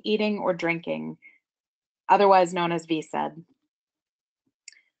stopping eating or drinking, otherwise known as VSED.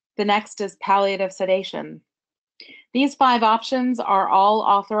 The next is palliative sedation. These 5 options are all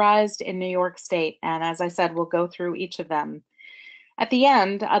authorized in New York State, and as I said, we'll go through each of them. At the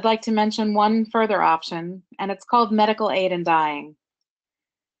end, I'd like to mention one further option, and it's called medical aid in dying.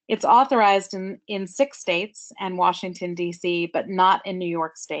 It's authorized in 6 states and Washington, D.C., but not in New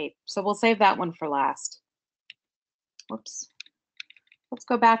York State. So we'll save that one for last. Whoops. Let's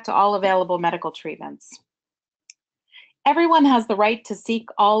go back to all available medical treatments. Everyone has the right to seek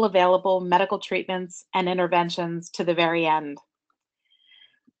all available medical treatments and interventions to the very end.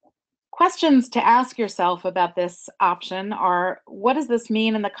 Questions to ask yourself about this option are, what does this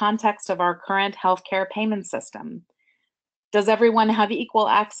mean in the context of our current healthcare payment system? Does everyone have equal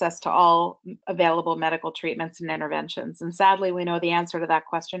access to all available medical treatments and interventions? And sadly, we know the answer to that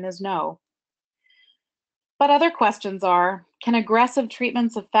question is no. But other questions are, can aggressive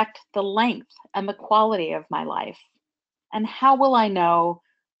treatments affect the length and the quality of my life? And how will I know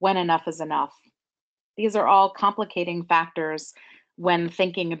when enough is enough? These are all complicating factors when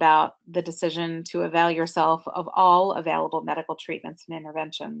thinking about the decision to avail yourself of all available medical treatments and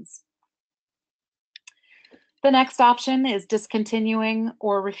interventions. The next option is discontinuing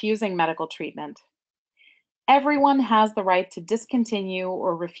or refusing medical treatment. Everyone has the right to discontinue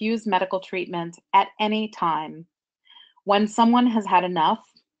or refuse medical treatment at any time. When someone has had enough,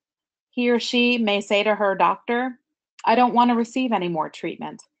 he or she may say to her doctor, I don't want to receive any more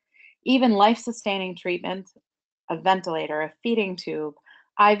treatment. Even life-sustaining treatment, a ventilator, a feeding tube,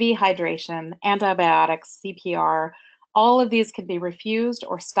 IV hydration, antibiotics, CPR, all of these can be refused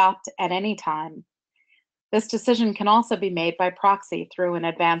or stopped at any time. This decision can also be made by proxy through an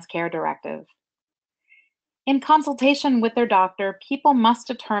advance care directive. In consultation with their doctor, people must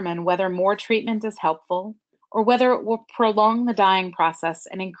determine whether more treatment is helpful or whether it will prolong the dying process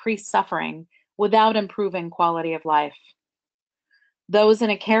and increase suffering without improving quality of life. Those in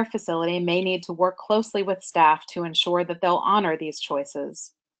a care facility may need to work closely with staff to ensure that they'll honor these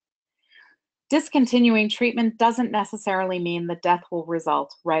choices. Discontinuing treatment doesn't necessarily mean that death will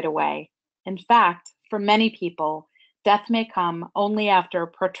result right away. In fact, for many people, death may come only after a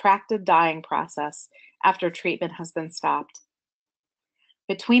protracted dying process after treatment has been stopped.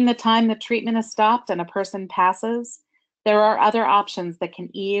 Between the time the treatment is stopped and a person passes, there are other options that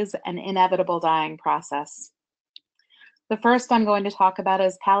can ease an inevitable dying process. The first I'm going to talk about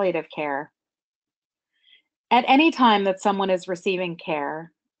is palliative care. At any time that someone is receiving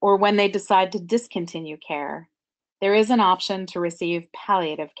care, or when they decide to discontinue care, there is an option to receive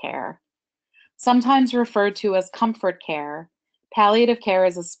palliative care. Sometimes referred to as comfort care, palliative care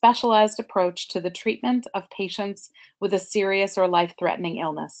is a specialized approach to the treatment of patients with a serious or life-threatening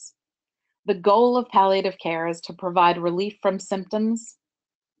illness. The goal of palliative care is to provide relief from symptoms,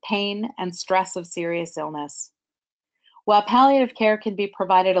 pain, and stress of serious illness. While palliative care can be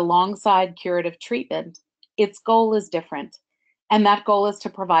provided alongside curative treatment, its goal is different, and that goal is to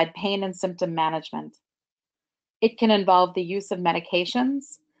provide pain and symptom management. It can involve the use of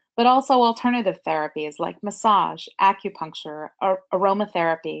medications, but also alternative therapies like massage, acupuncture, or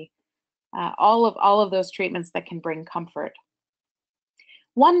aromatherapy, all of those treatments that can bring comfort.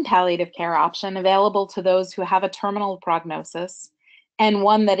 One palliative care option available to those who have a terminal prognosis, and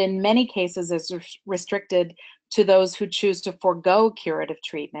one that in many cases is restricted to those who choose to forego curative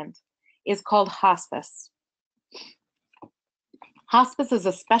treatment, is called hospice. Hospice is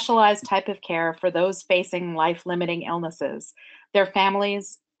a specialized type of care for those facing life-limiting illnesses, their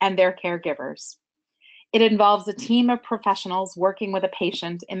families, and their caregivers. It involves a team of professionals working with a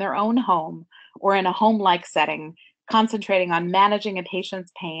patient in their own home or in a home-like setting, concentrating on managing a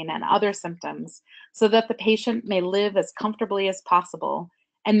patient's pain and other symptoms so that the patient may live as comfortably as possible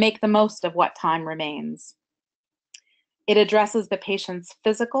and make the most of what time remains. It addresses the patient's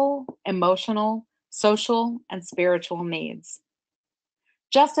physical, emotional, social, and spiritual needs.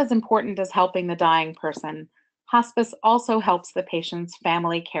 Just as important as helping the dying person, hospice also helps the patient's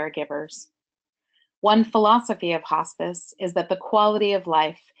family caregivers. One philosophy of hospice is that the quality of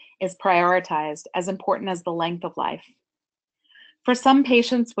life is prioritized as important as the length of life. For some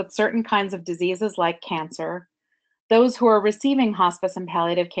patients with certain kinds of diseases like cancer, those who are receiving hospice and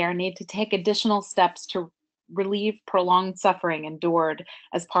palliative care need to take additional steps to relieve prolonged suffering endured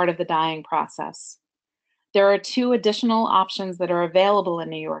as part of the dying process. There are 2 additional options that are available in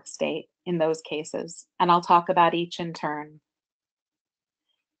New York State in those cases, and I'll talk about each in turn.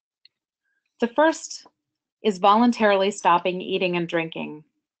 The first is voluntarily stopping eating and drinking,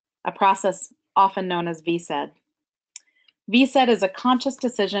 a process often known as VSED. VSED is a conscious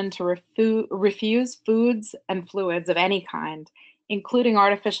decision to refuse foods and fluids of any kind, including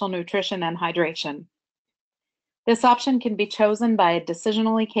artificial nutrition and hydration. This option can be chosen by a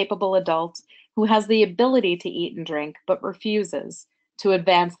decisionally capable adult who has the ability to eat and drink but refuses to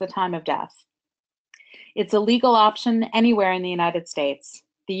advance the time of death. It's a legal option anywhere in the United States.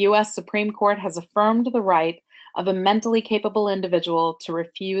 The US Supreme Court has affirmed the right of a mentally capable individual to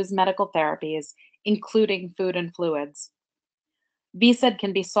refuse medical therapies, including food and fluids. VSED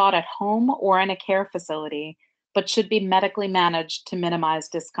can be sought at home or in a care facility, but should be medically managed to minimize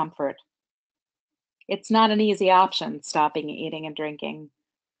discomfort. It's not an easy option, stopping eating and drinking.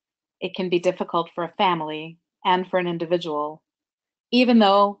 It can be difficult for a family and for an individual, even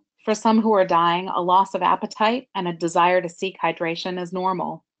though for some who are dying, a loss of appetite and a desire to seek hydration is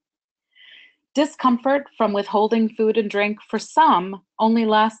normal. Discomfort from withholding food and drink for some only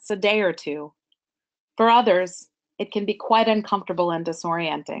lasts a day or two. For others, it can be quite uncomfortable and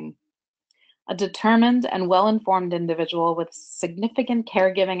disorienting. A determined and well-informed individual with significant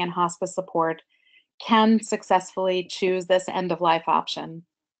caregiving and hospice support can successfully choose this end-of-life option.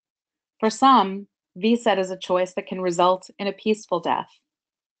 For some, VSED is a choice that can result in a peaceful death.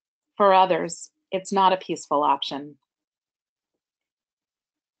 For others, it's not a peaceful option.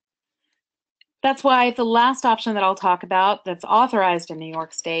 That's why the last option that I'll talk about that's authorized in New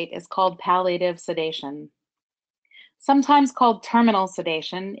York State is called palliative sedation. Sometimes called terminal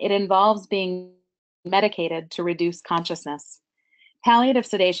sedation, it involves being medicated to reduce consciousness. Palliative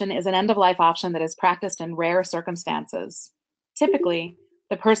sedation is an end-of-life option that is practiced in rare circumstances. Typically,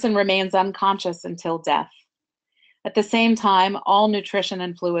 the person remains unconscious until death. At the same time, all nutrition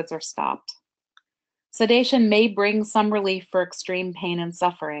and fluids are stopped. Sedation may bring some relief for extreme pain and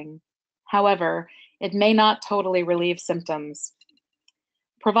suffering. However, it may not totally relieve symptoms.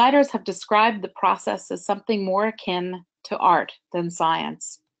 Providers have described the process as something more akin to art than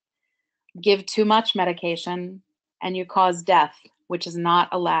science. Give too much medication, and you cause death, which is not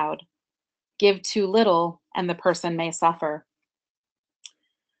allowed. Give too little, and the person may suffer.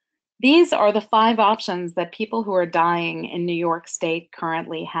 These are the 5 options that people who are dying in New York State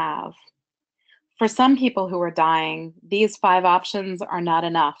currently have. For some people who are dying, these 5 options are not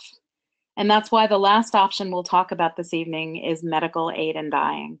enough. And that's why the last option we'll talk about this evening is medical aid in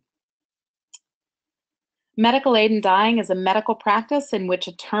dying. Medical aid in dying is a medical practice in which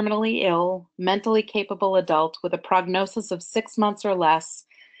a terminally ill, mentally capable adult with a prognosis of 6 months or less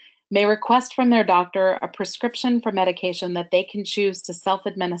may request from their doctor a prescription for medication that they can choose to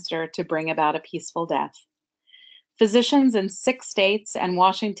self-administer to bring about a peaceful death. Physicians in 6 states and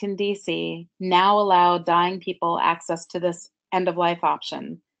Washington, D.C. now allow dying people access to this end-of-life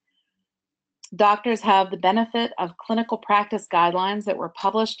option. Doctors have the benefit of clinical practice guidelines that were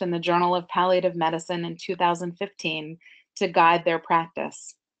published in the Journal of Palliative Medicine in 2015 to guide their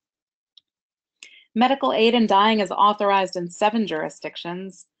practice. Medical aid in dying is authorized in 7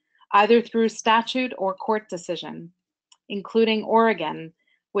 jurisdictions, either through statute or court decision, including Oregon,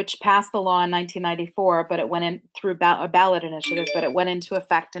 which passed the law in 1994, but it went in through a ballot initiative, but it went into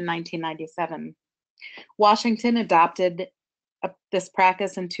effect in 1997. Washington adopted this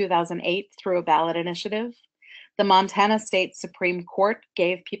practice in 2008 through a ballot initiative. The Montana State Supreme Court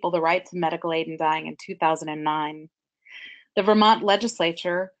gave people the right to medical aid in dying in 2009. The Vermont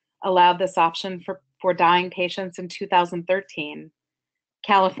legislature allowed this option for dying patients in 2013.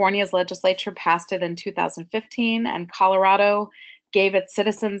 California's legislature passed it in 2015, and Colorado gave its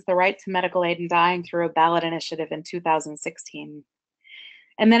citizens the right to medical aid in dying through a ballot initiative in 2016.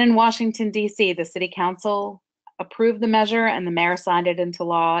 And then in Washington, D.C., the City Council approved the measure and the mayor signed it into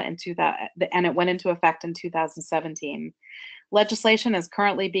law and it went into effect in 2017. Legislation is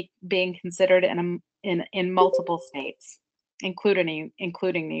currently being considered in multiple states, including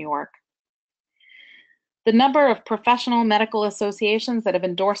New York. The number of professional medical associations that have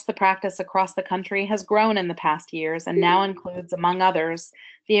endorsed the practice across the country has grown in the past years and now includes, among others,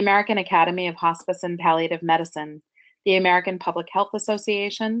 the American Academy of Hospice and Palliative Medicine, the American Public Health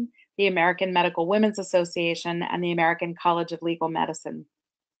Association, the American Medical Women's Association, and the American College of Legal Medicine.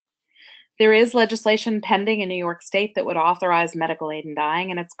 There is legislation pending in New York State that would authorize medical aid in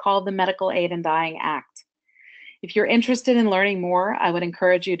dying, and it's called the Medical Aid in Dying Act. If you're interested in learning more, I would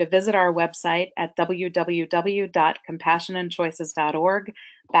encourage you to visit our website at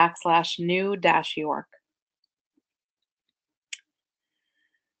www.compassionandchoices.org/new-York.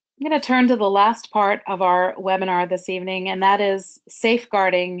 I'm going to turn to the last part of our webinar this evening, and that is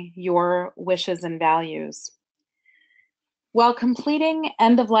safeguarding your wishes and values. While completing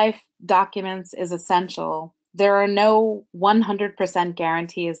end-of-life documents is essential, there are no 100%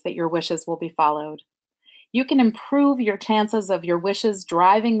 guarantees that your wishes will be followed. You can improve your chances of your wishes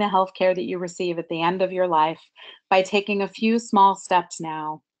driving the healthcare that you receive at the end of your life by taking a few small steps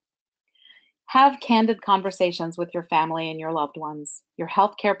now. Have candid conversations with your family and your loved ones, your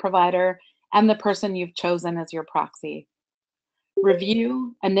healthcare provider, and the person you've chosen as your proxy.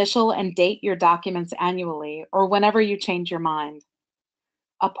 Review, initial, and date your documents annually or whenever you change your mind.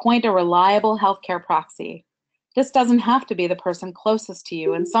 Appoint a reliable healthcare proxy. This doesn't have to be the person closest to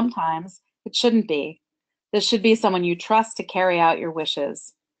you, and sometimes it shouldn't be. This should be someone you trust to carry out your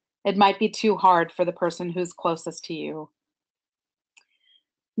wishes. It might be too hard for the person who's closest to you.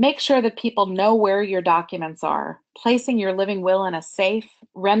 Make sure that people know where your documents are. Placing your living will in a safe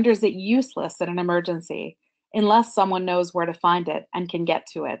renders it useless in an emergency unless someone knows where to find it and can get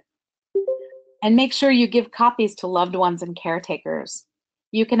to it. And make sure you give copies to loved ones and caretakers.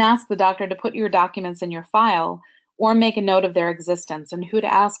 You can ask the doctor to put your documents in your file or make a note of their existence and who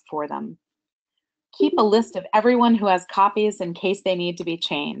to ask for them. Keep a list of everyone who has copies in case they need to be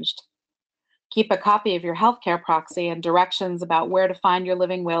changed. Keep a copy of your healthcare proxy and directions about where to find your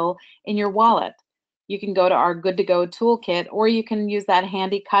living will in your wallet. You can go to our Good to Go toolkit, or you can use that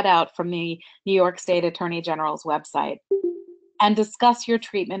handy cutout from the New York State Attorney General's website. And discuss your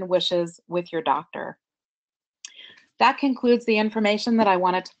treatment wishes with your doctor. That concludes the information that I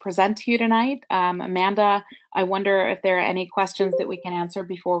wanted to present to you tonight. Amanda, I wonder if there are any questions that we can answer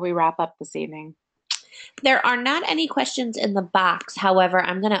before we wrap up this evening. There are not any questions in the box. However,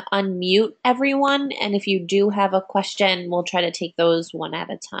 I'm going to unmute everyone, and if you do have a question, we'll try to take those one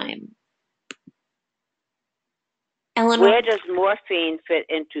at a time. Eleanor? Where does morphine fit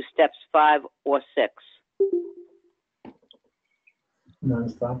into steps 5 or 6?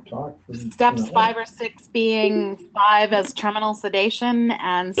 Non-stop talk. Steps 5 or 6 being 5 as terminal sedation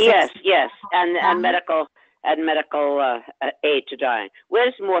and 6 yes, and medical aid to dying. Where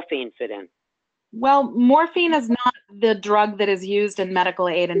does morphine fit in? Well, morphine is not the drug that is used in medical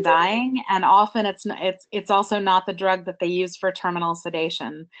aid in dying, and often it's also not the drug that they use for terminal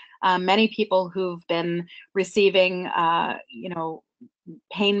sedation. Many people who've been receiving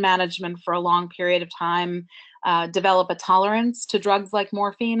pain management for a long period of time develop a tolerance to drugs like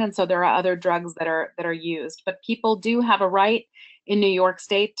morphine, and so there are other drugs that are used. But people do have a right in New York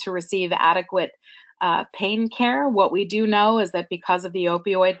State to receive adequate pain care. What we do know is that because of the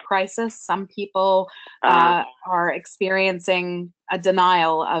opioid crisis, some people are experiencing a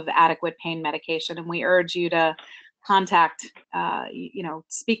denial of adequate pain medication, and we urge you to contact,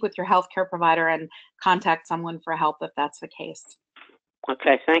 speak with your healthcare provider and contact someone for help if that's the case.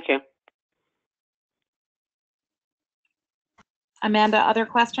 Okay, thank you. Amanda, other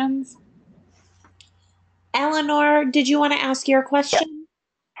questions? Eleanor, did you want to ask your question?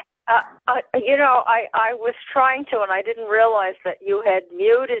 I was trying to, and I didn't realize that you had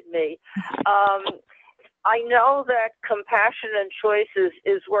muted me. I know that Compassion and Choices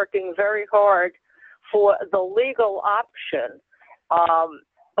is working very hard for the legal option,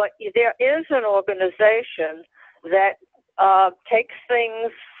 but there is an organization that takes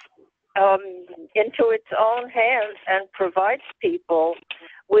things into its own hands and provides people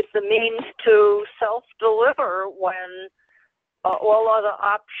with the means to self-deliver when all other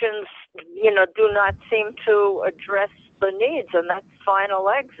options, do not seem to address the needs, and that's Final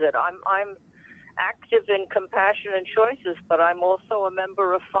Exit. I'm active in Compassion and Choices, but I'm also a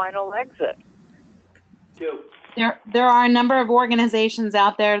member of Final Exit. There are a number of organizations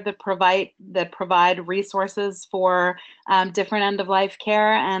out there that provide resources for different end-of-life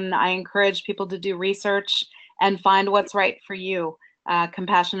care, and I encourage people to do research and find what's right for you.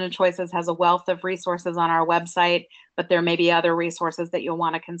 Compassion and Choices has a wealth of resources on our website, but there may be other resources that you'll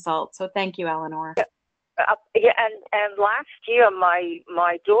want to consult. So thank you, Eleanor. And last year,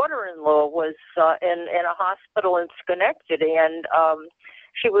 my daughter-in-law was in a hospital in Schenectady, and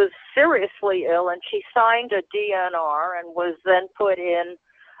she was seriously ill, and she signed a DNR and was then put in,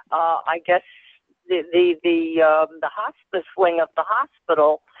 I guess, the hospice wing of the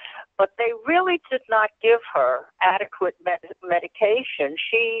hospital. But they really did not give her adequate medication.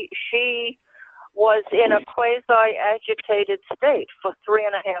 She was in a quasi-agitated state for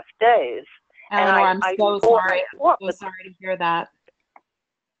 3.5 days. Eleanor, I'm so sorry. I'm so sorry to hear that.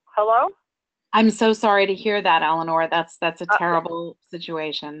 Hello? I'm so sorry to hear that, Eleanor. That's a terrible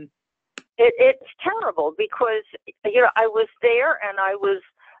situation. It's terrible because, I was there and I was,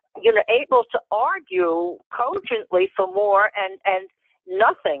 able to argue cogently for more, and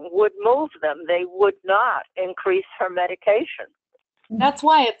nothing would move them. They would not increase her medication. That's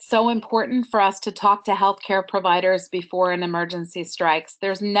why it's so important for us to talk to healthcare providers before an emergency strikes.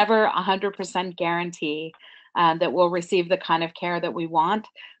 There's never 100% guarantee that we'll receive the kind of care that we want,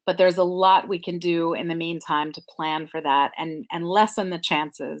 but there's a lot we can do in the meantime to plan for that and lessen the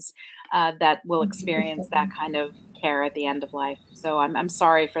chances that we'll experience that kind of care at the end of life. So I'm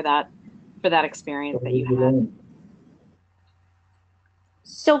sorry for that experience that you had.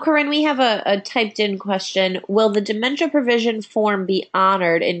 So, Corinne, we have a typed in question. Will the dementia provision form be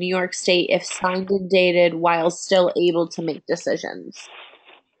honored in New York State if signed and dated while still able to make decisions?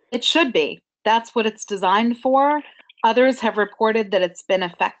 It should be. That's what it's designed for. Others have reported that it's been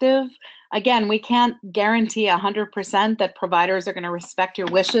effective. Again, we can't guarantee 100% that providers are going to respect your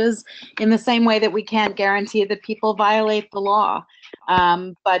wishes in the same way that we can't guarantee that people violate the law.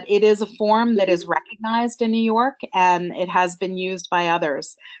 But it is a form that is recognized in New York and it has been used by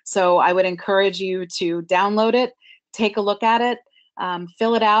others. So I would encourage you to download it, take a look at it,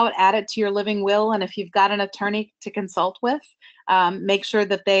 fill it out, add it to your living will, and if you've got an attorney to consult with, make sure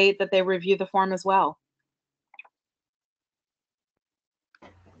that they review the form as well.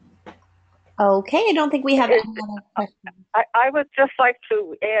 Okay, I don't think we have any other questions. I would just like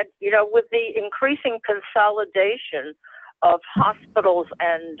to add, with the increasing consolidation of hospitals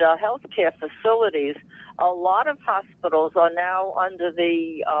and healthcare facilities, a lot of hospitals are now under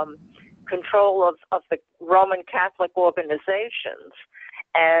the control of the Roman Catholic organizations.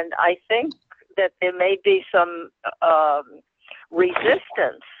 And I think that there may be some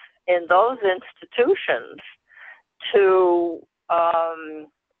resistance in those institutions to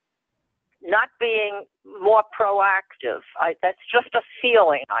not being more proactive. That's just a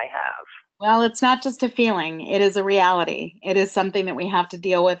feeling I have. Well, it's not just a feeling, it is a reality. It is something that we have to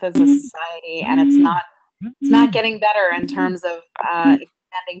deal with as a society, and it's not getting better in terms of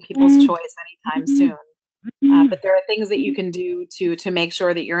expanding people's choice anytime soon. But there are things that you can do to make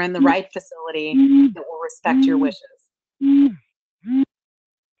sure that you're in the right facility that will respect your wishes.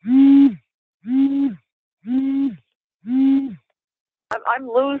 I'm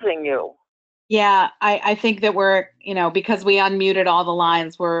losing you. Yeah, I think that we're, because we unmuted all the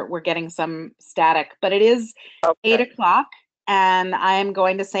lines, we're getting some static. But it is 8 o'clock, and I am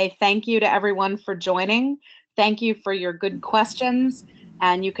going to say thank you to everyone for joining. Thank you for your good questions.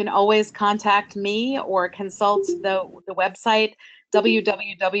 And you can always contact me or consult the website,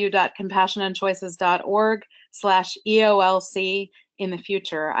 www.compassionandchoices.org/EOLC in the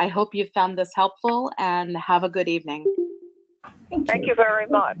future. I hope you found this helpful and have a good evening. Thank you very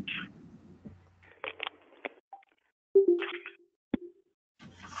much.